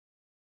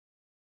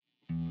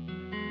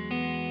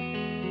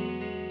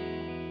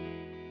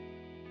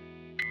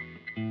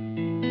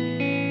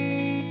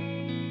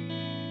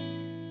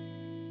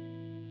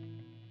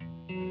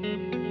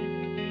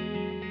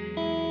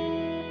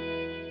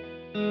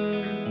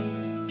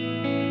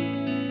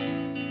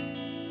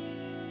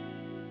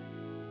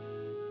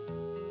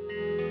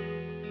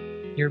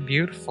You're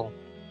beautiful,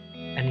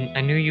 and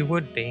I knew you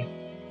would be.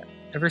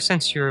 Ever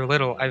since you were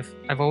little,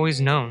 I've always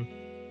known.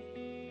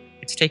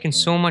 It's taken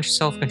so much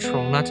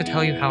self-control not to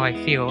tell you how I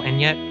feel,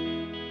 and yet,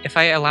 if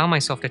I allow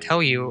myself to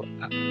tell you,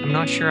 I'm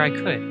not sure I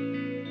could.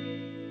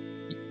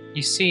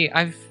 You see,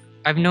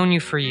 I've known you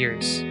for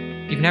years.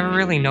 You've never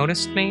really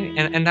noticed me,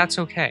 and that's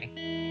okay.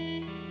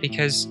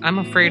 Because I'm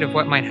afraid of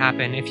what might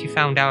happen if you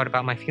found out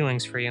about my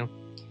feelings for you.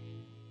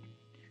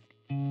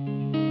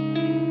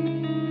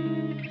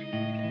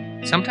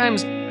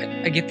 Sometimes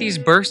I get these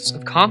bursts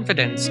of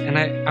confidence, and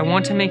I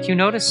want to make you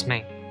notice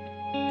me,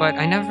 but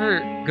I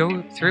never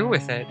go through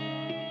with it.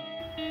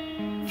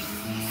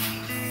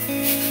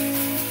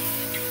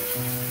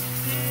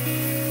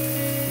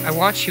 I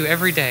watch you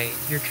every day.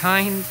 You're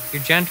kind,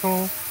 you're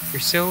gentle,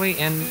 you're silly,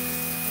 and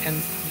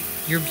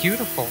you're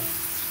beautiful.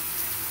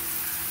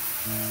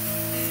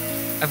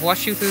 I've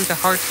watched you through the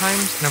hard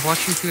times, and I've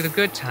watched you through the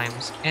good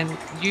times, and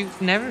you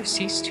never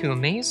cease to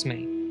amaze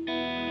me.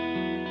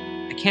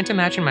 I can't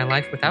imagine my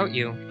life without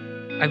you.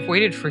 I've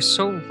waited for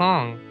so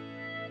long.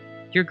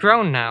 You're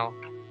grown now.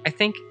 I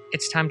think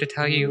it's time to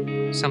tell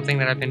you something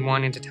that I've been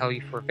wanting to tell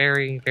you for a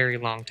very, very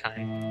long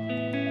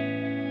time.